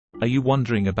Are you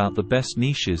wondering about the best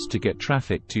niches to get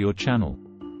traffic to your channel?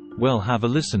 Well, have a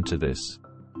listen to this.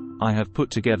 I have put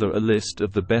together a list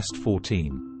of the best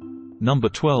 14. Number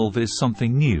 12 is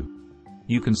something new.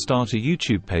 You can start a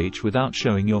YouTube page without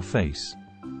showing your face.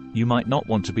 You might not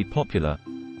want to be popular,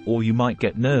 or you might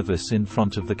get nervous in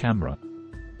front of the camera.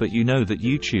 But you know that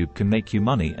YouTube can make you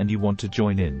money and you want to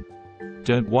join in.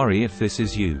 Don't worry if this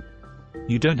is you.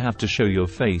 You don't have to show your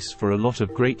face for a lot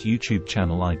of great YouTube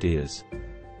channel ideas.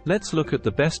 Let's look at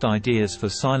the best ideas for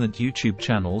silent YouTube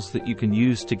channels that you can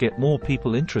use to get more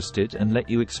people interested and let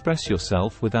you express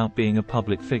yourself without being a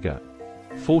public figure.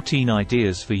 14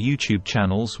 ideas for YouTube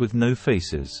channels with no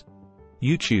faces.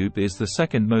 YouTube is the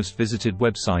second most visited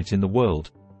website in the world,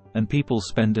 and people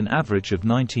spend an average of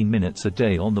 19 minutes a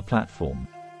day on the platform.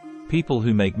 People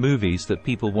who make movies that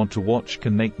people want to watch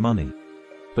can make money.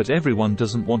 But everyone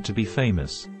doesn't want to be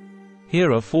famous.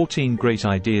 Here are 14 great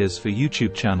ideas for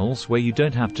YouTube channels where you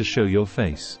don't have to show your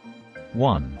face.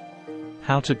 1.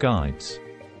 How-to guides.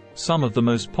 Some of the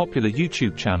most popular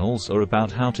YouTube channels are about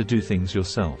how to do things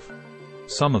yourself.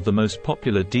 Some of the most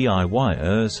popular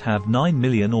DIYers have 9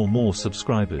 million or more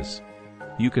subscribers.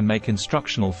 You can make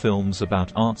instructional films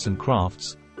about arts and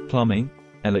crafts, plumbing,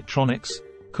 electronics,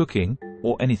 cooking,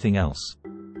 or anything else.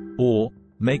 Or,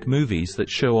 make movies that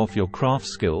show off your craft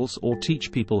skills or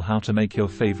teach people how to make your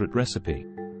favorite recipe.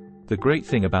 The great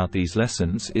thing about these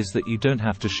lessons is that you don't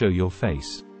have to show your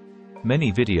face.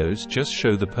 Many videos just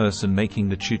show the person making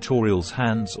the tutorial's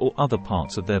hands or other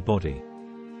parts of their body.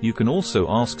 You can also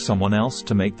ask someone else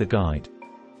to make the guide.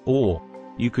 Or,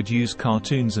 you could use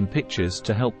cartoons and pictures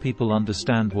to help people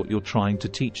understand what you're trying to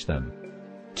teach them.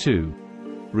 2.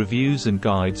 Reviews and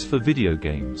guides for video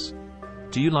games.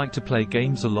 Do you like to play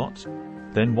games a lot?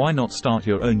 Then why not start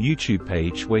your own YouTube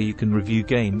page where you can review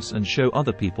games and show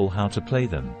other people how to play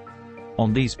them?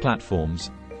 On these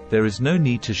platforms, there is no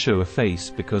need to show a face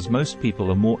because most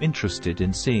people are more interested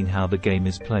in seeing how the game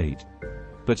is played.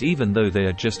 But even though they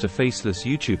are just a faceless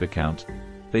YouTube account,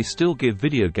 they still give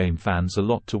video game fans a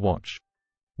lot to watch.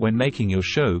 When making your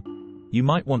show, you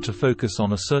might want to focus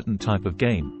on a certain type of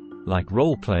game, like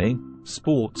role-playing,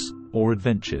 sports, or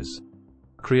adventures.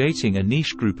 Creating a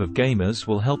niche group of gamers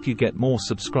will help you get more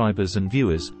subscribers and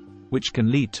viewers, which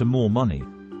can lead to more money.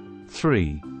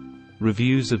 3.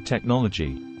 Reviews of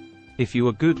technology. If you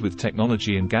are good with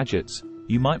technology and gadgets,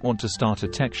 you might want to start a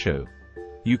tech show.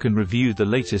 You can review the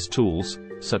latest tools,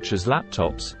 such as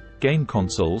laptops, game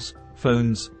consoles,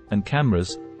 phones, and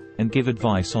cameras, and give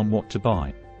advice on what to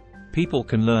buy. People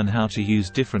can learn how to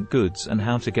use different goods and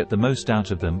how to get the most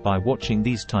out of them by watching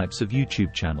these types of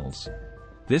YouTube channels.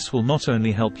 This will not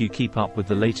only help you keep up with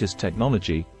the latest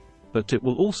technology, but it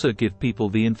will also give people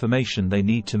the information they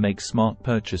need to make smart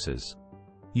purchases.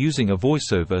 Using a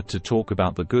voiceover to talk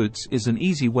about the goods is an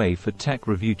easy way for tech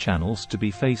review channels to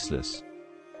be faceless.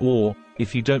 Or,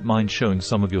 if you don't mind showing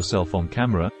some of yourself on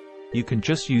camera, you can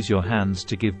just use your hands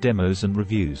to give demos and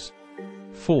reviews.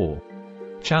 4.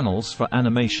 Channels for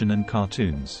animation and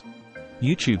cartoons.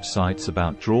 YouTube sites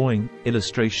about drawing,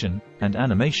 illustration, and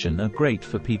animation are great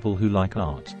for people who like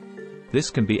art. This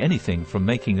can be anything from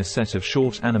making a set of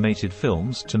short animated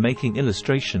films to making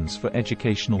illustrations for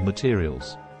educational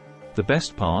materials. The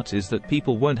best part is that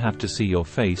people won't have to see your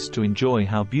face to enjoy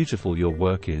how beautiful your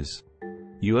work is.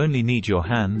 You only need your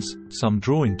hands, some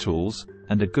drawing tools,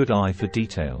 and a good eye for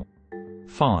detail.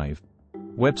 5.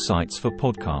 Websites for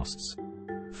podcasts.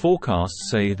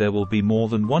 Forecasts say there will be more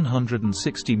than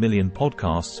 160 million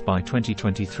podcasts by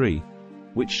 2023,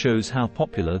 which shows how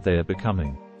popular they are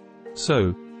becoming.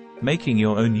 So, making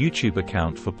your own YouTube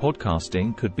account for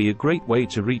podcasting could be a great way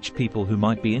to reach people who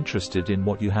might be interested in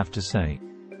what you have to say.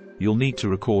 You'll need to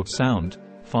record sound,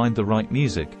 find the right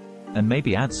music, and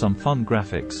maybe add some fun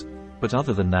graphics, but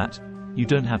other than that, you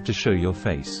don't have to show your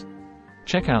face.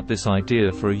 Check out this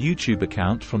idea for a YouTube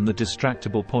account from the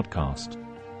Distractable podcast.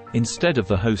 Instead of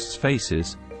the host's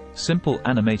faces, simple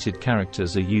animated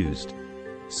characters are used.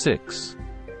 6.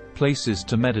 Places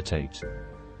to meditate.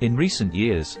 In recent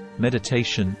years,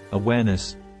 meditation,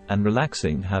 awareness, and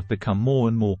relaxing have become more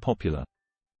and more popular.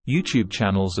 YouTube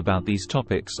channels about these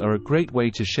topics are a great way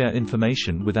to share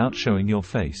information without showing your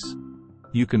face.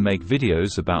 You can make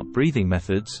videos about breathing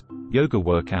methods, yoga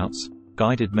workouts,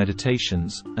 guided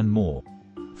meditations, and more.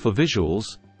 For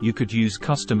visuals, you could use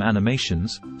custom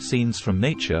animations, scenes from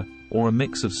nature, or a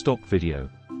mix of stock video.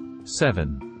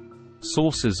 7.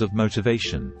 Sources of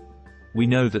motivation. We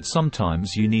know that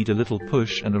sometimes you need a little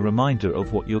push and a reminder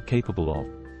of what you're capable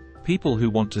of. People who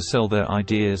want to sell their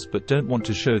ideas but don't want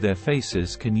to show their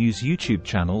faces can use YouTube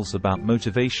channels about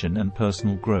motivation and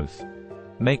personal growth.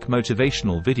 Make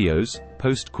motivational videos,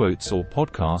 post quotes or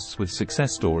podcasts with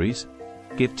success stories,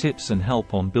 give tips and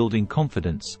help on building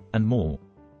confidence, and more.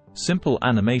 Simple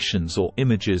animations or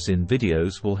images in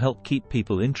videos will help keep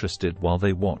people interested while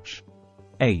they watch.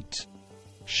 8.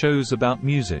 Shows about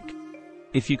music.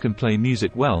 If you can play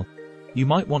music well, you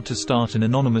might want to start an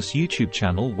anonymous YouTube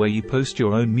channel where you post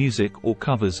your own music or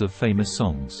covers of famous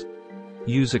songs.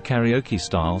 Use a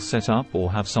karaoke-style setup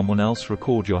or have someone else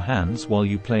record your hands while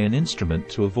you play an instrument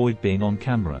to avoid being on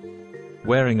camera.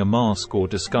 Wearing a mask or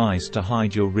disguise to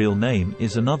hide your real name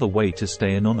is another way to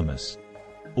stay anonymous.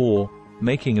 Or,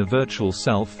 making a virtual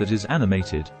self that is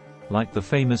animated, like the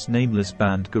famous nameless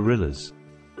band Gorillaz.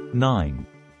 9.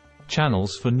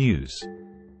 Channels for news.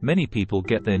 Many people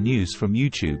get their news from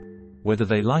YouTube, whether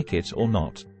they like it or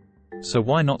not. So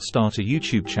why not start a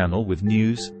YouTube channel with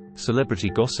news,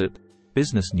 celebrity gossip,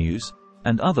 business news,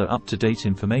 and other up-to-date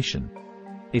information?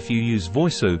 If you use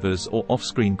voiceovers or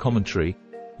off-screen commentary,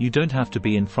 you don't have to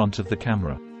be in front of the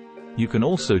camera. You can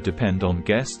also depend on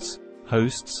guests,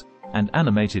 hosts, and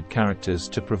animated characters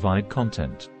to provide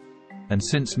content. And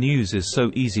since news is so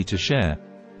easy to share,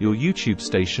 your YouTube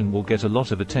station will get a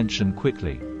lot of attention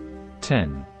quickly.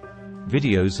 10.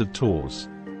 Videos of tours.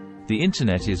 The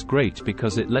internet is great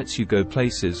because it lets you go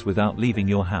places without leaving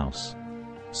your house.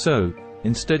 So,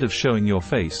 instead of showing your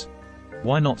face,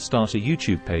 why not start a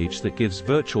YouTube page that gives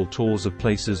virtual tours of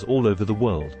places all over the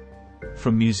world?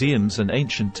 From museums and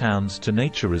ancient towns to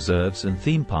nature reserves and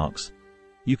theme parks,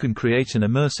 you can create an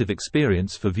immersive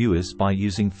experience for viewers by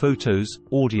using photos,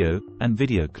 audio, and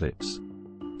video clips.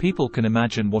 People can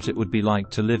imagine what it would be like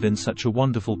to live in such a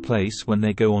wonderful place when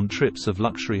they go on trips of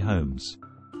luxury homes.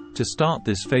 To start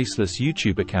this Faceless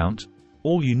YouTube account,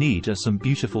 all you need are some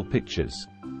beautiful pictures.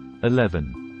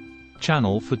 11.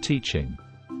 Channel for teaching.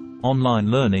 Online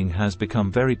learning has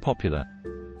become very popular,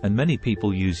 and many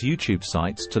people use YouTube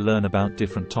sites to learn about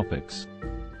different topics.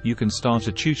 You can start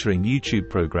a tutoring YouTube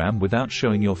program without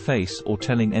showing your face or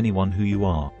telling anyone who you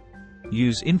are.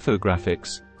 Use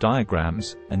infographics,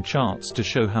 diagrams, and charts to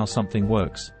show how something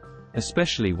works,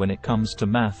 especially when it comes to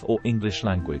math or English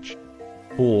language.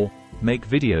 Or, make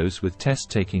videos with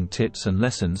test-taking tips and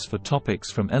lessons for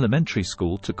topics from elementary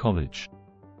school to college.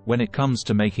 When it comes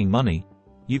to making money,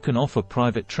 you can offer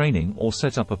private training or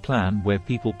set up a plan where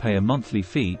people pay a monthly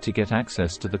fee to get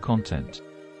access to the content.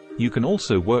 You can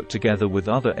also work together with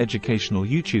other educational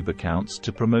YouTube accounts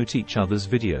to promote each other's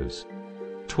videos.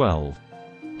 12.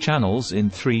 Channels in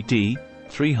 3D,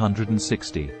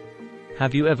 360.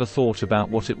 Have you ever thought about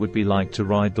what it would be like to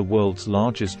ride the world's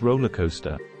largest roller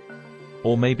coaster?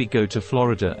 Or maybe go to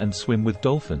Florida and swim with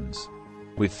dolphins?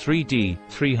 With 3D,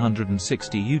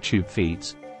 360 YouTube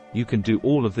feeds, you can do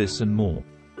all of this and more.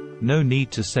 No need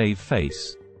to save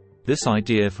face. This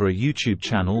idea for a YouTube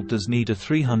channel does need a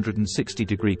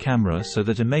 360-degree camera so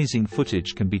that amazing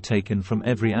footage can be taken from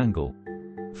every angle.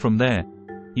 From there,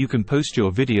 you can post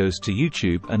your videos to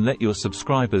YouTube and let your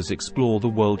subscribers explore the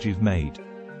world you've made.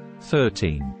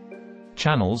 13.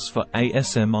 Channels for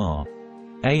ASMR.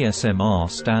 ASMR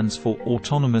stands for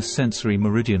Autonomous Sensory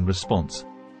Meridian Response,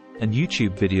 and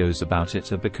YouTube videos about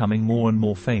it are becoming more and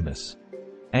more famous.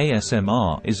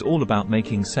 ASMR is all about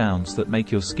making sounds that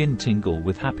make your skin tingle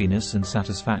with happiness and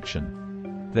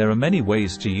satisfaction. There are many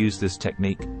ways to use this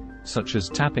technique, such as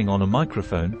tapping on a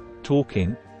microphone,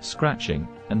 talking, scratching,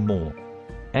 and more.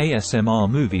 ASMR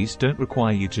movies don't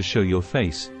require you to show your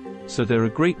face, so they're a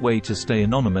great way to stay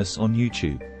anonymous on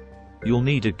YouTube. You'll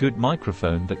need a good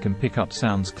microphone that can pick up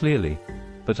sounds clearly,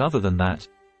 but other than that,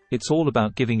 it's all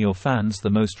about giving your fans the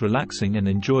most relaxing and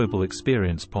enjoyable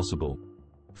experience possible.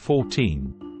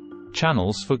 14.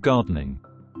 Channels for gardening.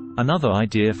 Another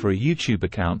idea for a YouTube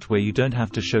account where you don't have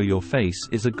to show your face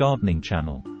is a gardening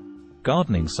channel.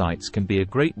 Gardening sites can be a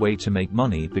great way to make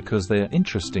money because they are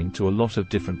interesting to a lot of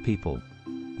different people.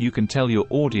 You can tell your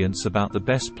audience about the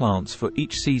best plants for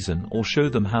each season or show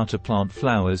them how to plant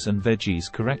flowers and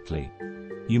veggies correctly.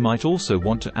 You might also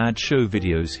want to add show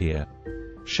videos here.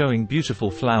 Showing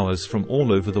beautiful flowers from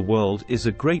all over the world is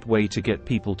a great way to get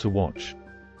people to watch.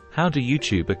 How do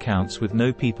YouTube accounts with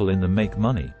no people in them make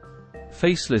money?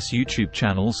 Faceless YouTube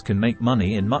channels can make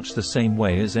money in much the same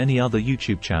way as any other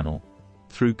YouTube channel,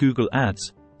 through Google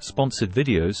Ads, sponsored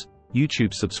videos,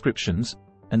 YouTube subscriptions,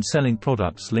 and selling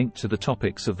products linked to the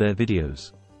topics of their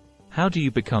videos. How do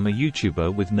you become a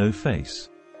YouTuber with no face?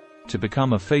 To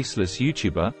become a faceless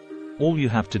YouTuber, all you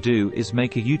have to do is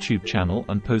make a YouTube channel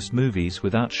and post movies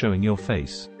without showing your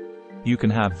face. You can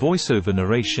have voiceover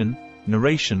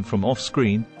narration from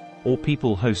off-screen, or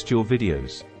people host your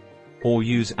videos. Or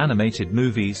use animated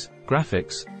movies,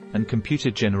 graphics, and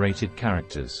computer-generated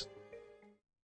characters.